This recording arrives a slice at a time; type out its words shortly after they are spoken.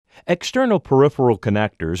External peripheral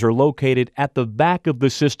connectors are located at the back of the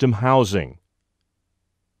system housing.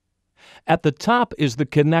 At the top is the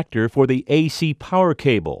connector for the AC power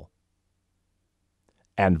cable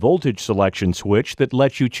and voltage selection switch that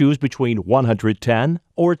lets you choose between 110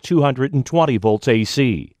 or 220 volts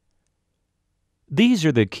AC. These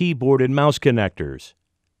are the keyboard and mouse connectors.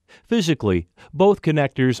 Physically, both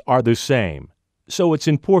connectors are the same, so it's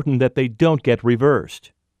important that they don't get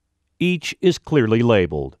reversed. Each is clearly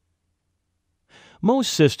labeled.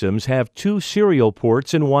 Most systems have 2 serial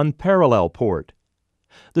ports and 1 parallel port.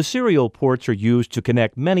 The serial ports are used to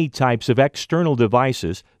connect many types of external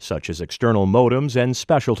devices, such as external modems and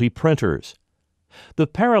specialty printers. The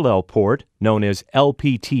parallel port, known as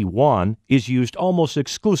LPT1, is used almost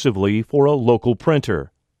exclusively for a local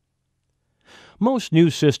printer. Most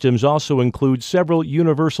new systems also include several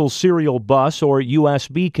universal serial bus or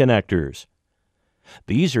USB connectors.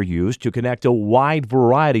 These are used to connect a wide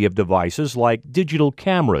variety of devices like digital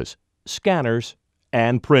cameras, scanners,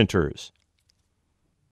 and printers.